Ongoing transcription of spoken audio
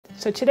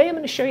So today I'm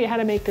going to show you how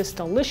to make this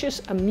delicious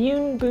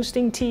immune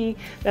boosting tea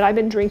that I've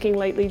been drinking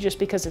lately just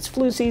because it's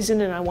flu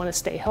season and I want to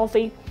stay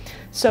healthy.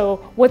 So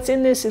what's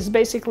in this is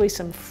basically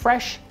some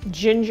fresh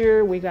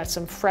ginger, we've got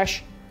some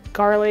fresh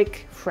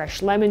garlic,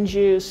 fresh lemon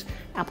juice,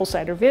 apple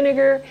cider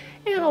vinegar,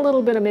 and a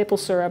little bit of maple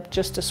syrup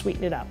just to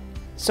sweeten it up.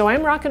 So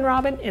I'm Rockin'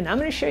 Robin and I'm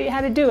going to show you how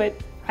to do it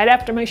right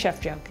after my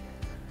chef joke.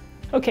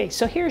 Okay,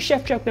 so here's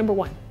chef joke number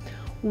one.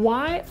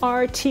 Why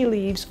are tea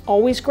leaves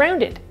always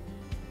grounded?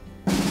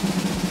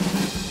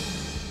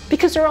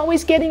 Because they're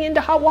always getting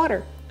into hot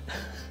water.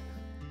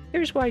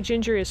 Here's why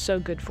ginger is so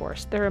good for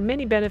us. There are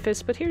many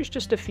benefits, but here's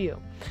just a few.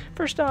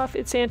 First off,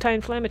 it's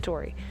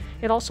anti-inflammatory.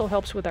 It also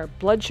helps with our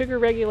blood sugar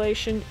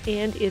regulation,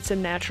 and it's a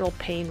natural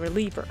pain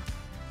reliever.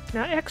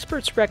 Now,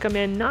 experts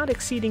recommend not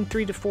exceeding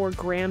 3 to 4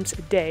 grams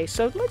a day,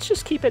 so let's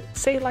just keep it,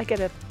 say, like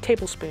at a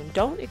tablespoon.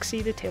 Don't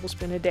exceed a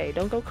tablespoon a day.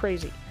 Don't go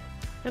crazy.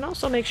 And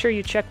also make sure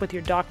you check with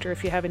your doctor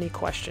if you have any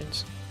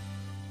questions.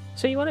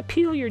 So you want to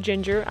peel your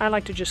ginger. I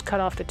like to just cut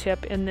off the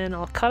tip and then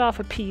I'll cut off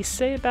a piece,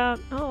 say about,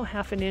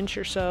 half an inch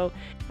or so.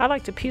 I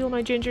like to peel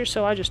my ginger,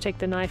 so I just take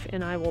the knife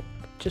and I will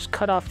just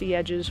cut off the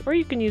edges, or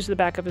you can use the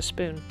back of a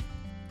spoon.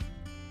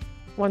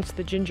 Once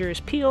the ginger is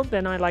peeled,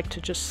 then I like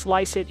to just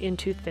slice it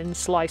into thin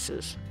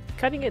slices.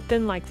 Cutting it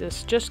thin like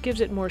this just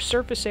gives it more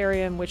surface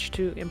area in which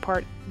to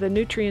impart the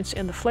nutrients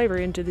and the flavor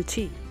into the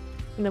tea.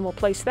 And then we'll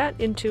place that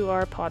into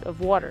our pot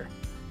of water.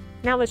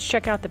 Now let's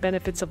check out the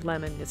benefits of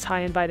lemon. It's high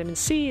in vitamin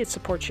C, it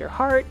supports your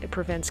heart, it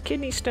prevents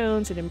kidney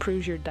stones, it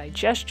improves your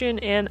digestion,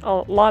 and a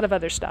lot of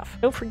other stuff.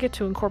 Don't forget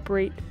to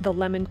incorporate the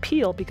lemon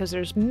peel because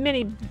there's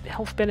many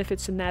health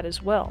benefits in that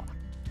as well.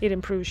 It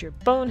improves your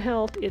bone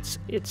health, it's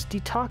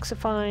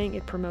detoxifying,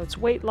 it promotes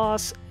weight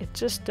loss, it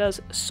just does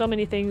so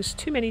many things,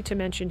 too many to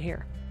mention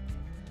here.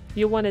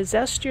 You'll want to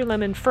zest your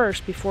lemon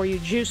first before you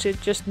juice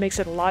it, just makes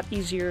it a lot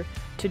easier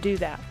to do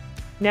that.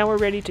 Now we're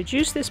ready to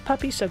juice this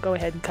puppy, so go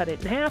ahead and cut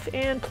it in half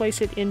and place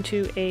it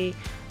into a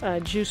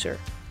juicer.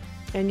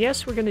 And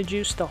yes, we're going to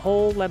juice the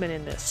whole lemon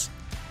in this.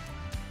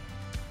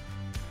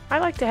 I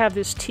like to have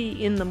this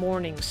tea in the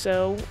morning,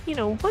 so,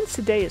 once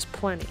a day is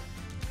plenty.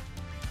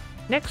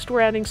 Next,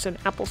 we're adding some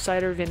apple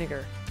cider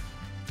vinegar.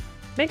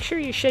 Make sure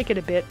you shake it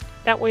a bit,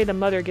 that way the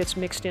mother gets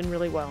mixed in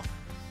really well.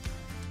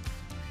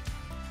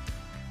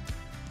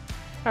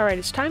 Alright,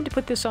 it's time to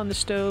put this on the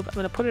stove. I'm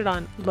going to put it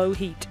on low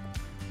heat.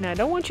 Now, I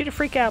don't want you to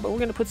freak out, but we're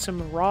going to put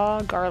some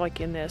raw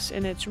garlic in this,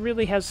 and it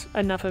really has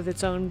enough of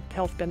its own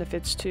health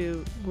benefits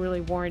to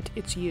really warrant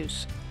its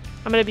use.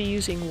 I'm going to be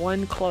using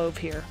 1 clove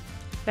here.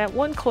 That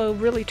 1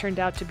 clove really turned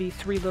out to be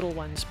 3 little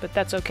ones, but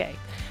that's okay.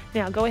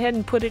 Now, go ahead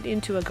and put it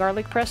into a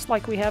garlic press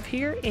like we have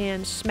here,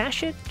 and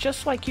smash it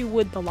just like you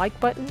would the like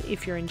button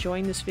if you're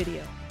enjoying this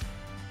video.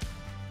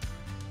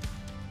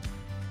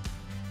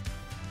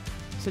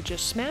 So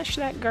just smash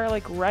that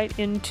garlic right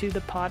into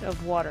the pot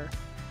of water.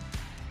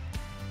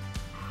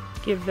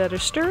 Give that a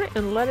stir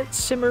and let it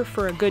simmer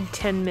for a good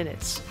 10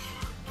 minutes.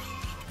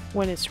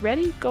 When it's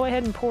ready, go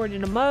ahead and pour it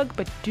in a mug,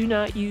 but do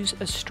not use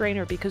a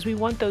strainer because we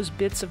want those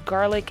bits of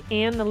garlic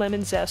and the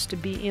lemon zest to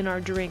be in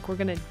our drink. We're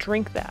going to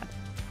drink that.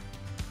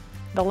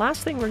 The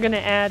last thing we're going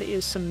to add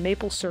is some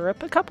maple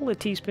syrup. A couple of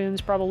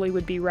teaspoons probably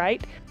would be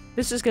right.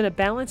 This is going to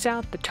balance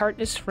out the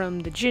tartness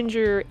from the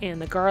ginger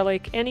and the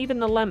garlic and even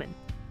the lemon.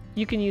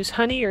 You can use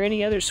honey or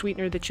any other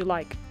sweetener that you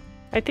like.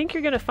 I think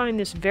you're going to find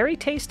this very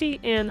tasty,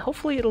 and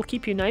hopefully it'll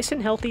keep you nice and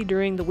healthy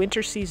during the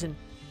winter season.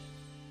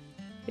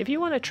 If you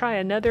want to try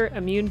another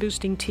immune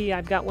boosting tea,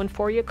 I've got one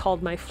for you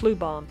called my Flu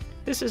Bomb.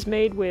 This is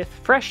made with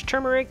fresh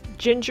turmeric,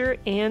 ginger,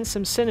 and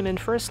some cinnamon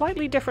for a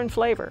slightly different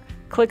flavor.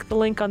 Click the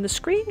link on the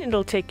screen and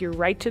it'll take you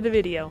right to the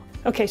video.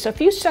 Okay, so if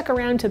you stuck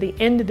around to the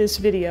end of this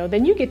video,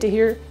 then you get to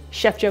hear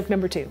chef joke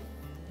number 2.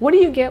 What do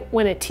you get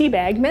when a tea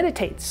bag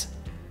meditates?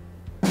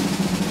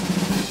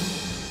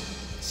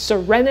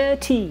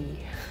 Serenity.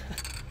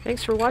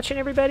 Thanks for watching,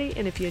 everybody,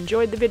 and if you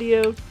enjoyed the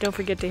video, don't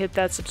forget to hit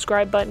that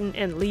subscribe button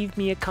and leave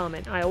me a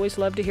comment. I always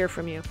love to hear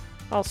from you.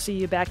 I'll see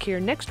you back here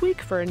next week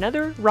for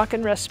another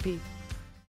Rockin' recipe.